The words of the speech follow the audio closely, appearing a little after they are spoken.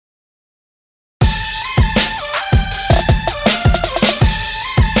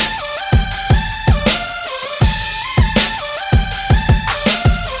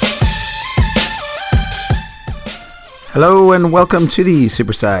Hello and welcome to the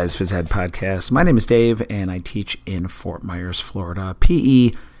Supersize Phys Ed Podcast. My name is Dave and I teach in Fort Myers, Florida,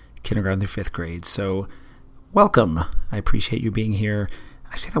 PE, kindergarten through 5th grade. So welcome. I appreciate you being here.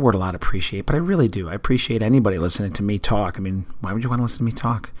 I say the word a lot, appreciate, but I really do. I appreciate anybody listening to me talk. I mean, why would you want to listen to me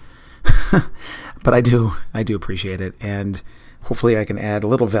talk? But I do appreciate it. And hopefully I can add a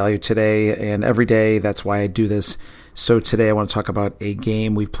little value today and every day. That's why I do this. So today I want to talk about a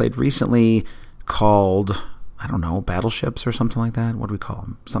game we've played recently called, I don't know, battleships or something like that. What do we call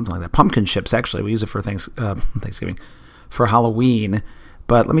them? Something like that. Pumpkin ships, actually. We use it for Thanksgiving, for Halloween.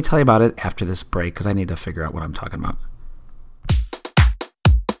 But let me tell you about it after this break because I need to figure out what I'm talking about.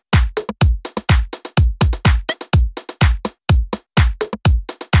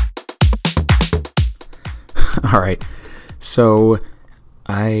 All right. So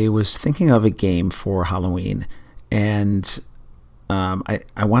I was thinking of a game for Halloween, and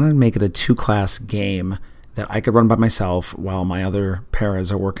I wanted to make it a 2-class game that I could run by myself while my other paras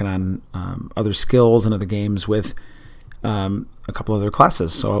are working on other skills and other games with a couple other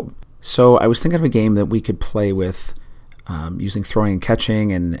classes. So I was thinking of a game that we could play with using throwing and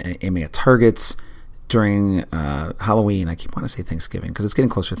catching and aiming at targets during Halloween. I keep wanting to say Thanksgiving because it's getting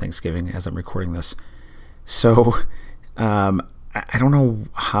closer to Thanksgiving as I'm recording this. So I don't know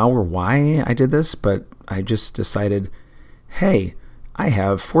how or why I did this, but I just decided, hey, I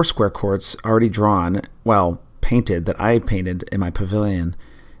have 4 square courts already drawn, painted, that I painted in my pavilion,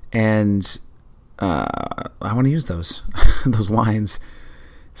 and I want to use those those lines.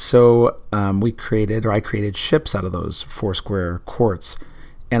 So I created ships out of those 4 square courts,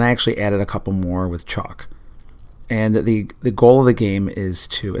 and I actually added a couple more with chalk. And the goal of the game is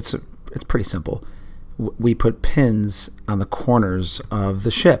it's pretty simple. We put pins on the corners of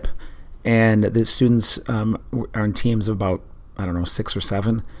the ship, and the students are in teams of about, 6 or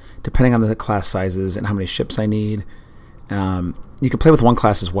 7, depending on the class sizes and how many ships I need. You can play with one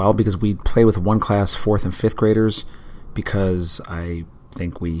class as well, because we play with one class 4th and 5th graders, because I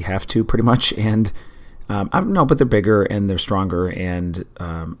think we have to pretty much. And but they're bigger and they're stronger, and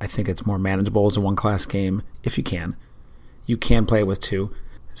I think it's more manageable as a one-class game if you can. You can play it with 2.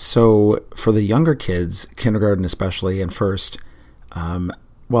 So for the younger kids, kindergarten especially, and first,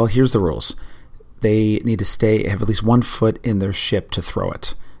 here's the rules. They need to have at least 1 foot in their ship to throw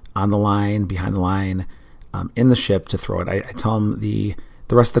it. On the line, behind the line, in the ship to throw it. I tell them the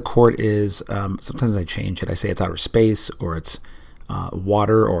rest of the court is, sometimes I change it. I say it's outer space, or it's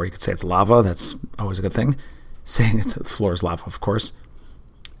water, or you could say it's lava. That's always a good thing. Saying the floor is lava, of course.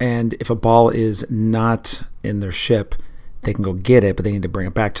 And if a ball is not in their ship, they can go get it, but they need to bring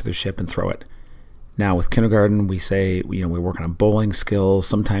it back to their ship and throw it. Now, with kindergarten, we say, we're working on bowling skills.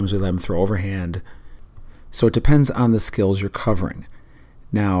 Sometimes we let them throw overhand. So it depends on the skills you're covering.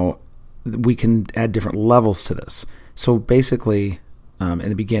 Now, we can add different levels to this. So basically, in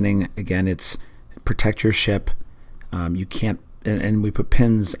the beginning, again, it's protect your ship. You can't, and we put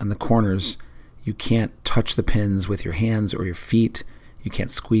pins on the corners. You can't touch the pins with your hands or your feet. You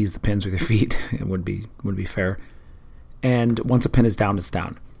can't squeeze the pins with your feet. It would be fair. And once a pin is down, it's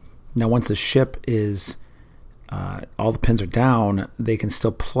down. Now, once the ship is, all the pins are down, they can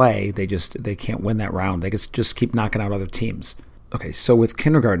still play. They can't win that round. They can just keep knocking out other teams. Okay, so with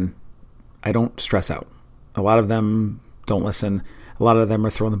kindergarten, I don't stress out. A lot of them don't listen. A lot of them are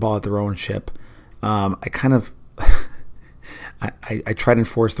throwing the ball at their own ship. I kind of, I try to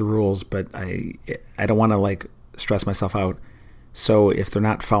enforce the rules, but I don't want to stress myself out. So if they're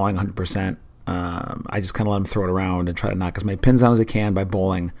not following 100%, I just kind of let them throw it around and try to knock as many pins out as I can by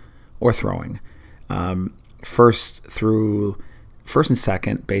bowling or throwing. First and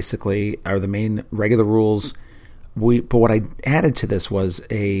second, basically, are the main regular rules. But what I added to this was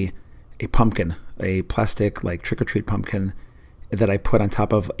a pumpkin, a plastic trick-or-treat pumpkin that I put on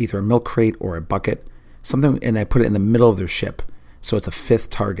top of either a milk crate or a bucket, something, and I put it in the middle of their ship. So it's a 5th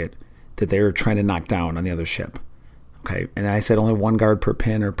target that they're trying to knock down on the other ship. Okay, and I said only 1 guard per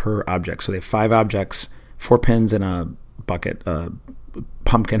pin or per object. So they have 5 objects, 4 pins in a bucket, a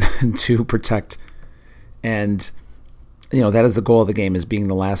pumpkin to protect. And, that is the goal of the game, is being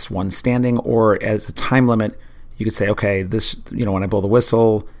the last one standing, or as a time limit, you could say, okay, this, when I blow the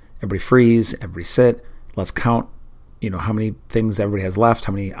whistle, everybody freeze, everybody sit, let's count, how many things everybody has left,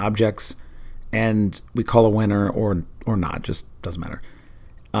 how many objects, and we call a winner or not, just doesn't matter.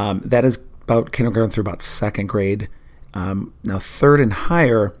 That is about kindergarten through about 2nd grade. Now 3rd and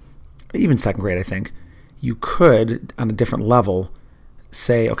higher, even 2nd grade, I think, you could, on a different level,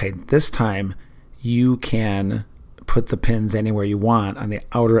 say, okay, this time you can put the pins anywhere you want on the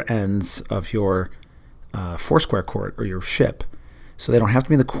outer ends of your 4 square court or your ship. So they don't have to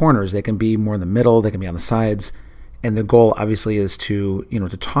be in the corners. They can be more in the middle. They can be on the sides. And the goal obviously is to,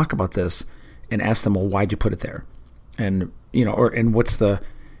 to talk about this and ask them, well, why'd you put it there? And,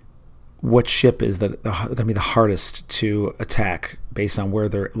 what ship is going to be the hardest to attack based on where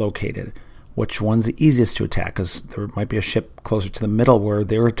they're located? Which one's the easiest to attack? Because there might be a ship closer to the middle where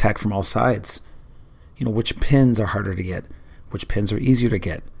they're attacked from all sides. Which pins are harder to get? Which pins are easier to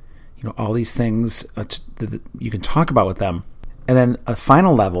get? All these things you can talk about with them. And then a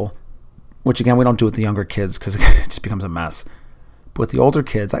final level, which again, we don't do with the younger kids because it just becomes a mess. But with the older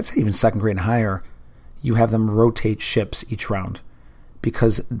kids, I'd say even second grade and higher, you have them rotate ships each round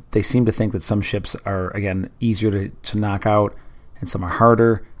because they seem to think that some ships are, again, easier to knock out and some are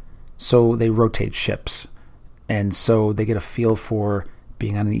harder. So they rotate ships. And so they get a feel for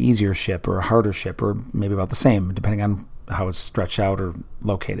being on an easier ship or a harder ship or maybe about the same, depending on how it's stretched out or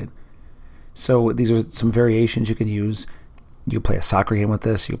located. So these are some variations you can use. You can play a soccer game with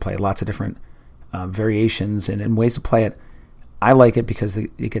this. You can play lots of different variations and ways to play it. I like it because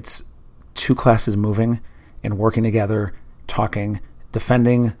it gets two classes moving and working together, talking,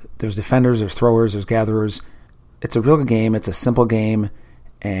 defending. There's defenders, there's throwers, there's gatherers. It's a real good game. It's a simple game.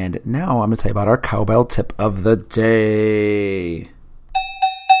 And now I'm going to tell you about our cowbell tip of the day.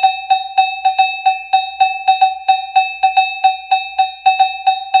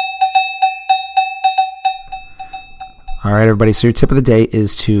 All right, everybody. So your tip of the day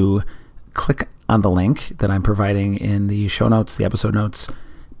is to click on the link that I'm providing in the show notes, the episode notes,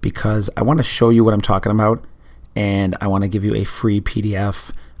 because I want to show you what I'm talking about, and I want to give you a free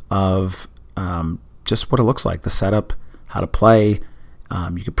PDF of just what it looks like, the setup, how to play.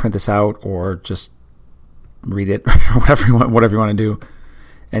 You can print this out or just read it, or whatever you want to do,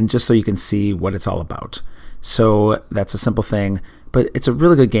 and just so you can see what it's all about. So that's a simple thing. But it's a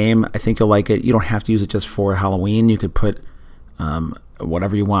really good game. I think you'll like it. You don't have to use it just for Halloween. You could put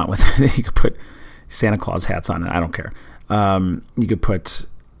whatever you want with it. You could put Santa Claus hats on it. I don't care. You could put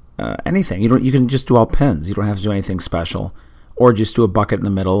anything. You can just do all pins. You don't have to do anything special. Or just do a bucket in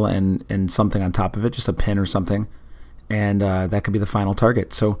the middle and something on top of it, just a pin or something. And that could be the final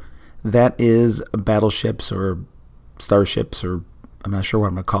target. So that is battleships or starships, or I'm not sure what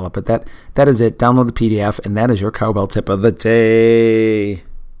I'm going to call it, but that is it. Download the PDF, and that is your cowbell tip of the day.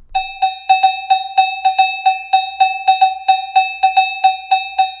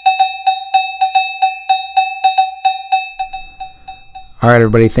 All right,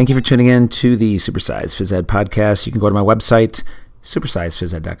 everybody. Thank you for tuning in to the Supersize Phys Ed podcast. You can go to my website,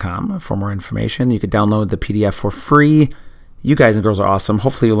 supersizephysed.com, for more information. You can download the PDF for free. You guys and girls are awesome.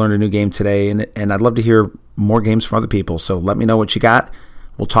 Hopefully you learned a new game today, and I'd love to hear more games from other people. So let me know what you got.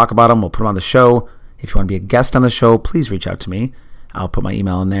 We'll talk about them. We'll put them on the show. If you want to be a guest on the show, please reach out to me. I'll put my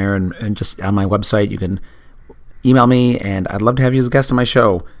email in there, and just on my website, you can email me, and I'd love to have you as a guest on my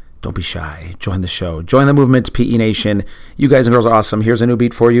show. Don't be shy. Join the show. Join the movement, PE Nation. You guys and girls are awesome. Here's a new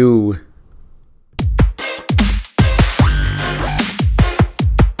beat for you.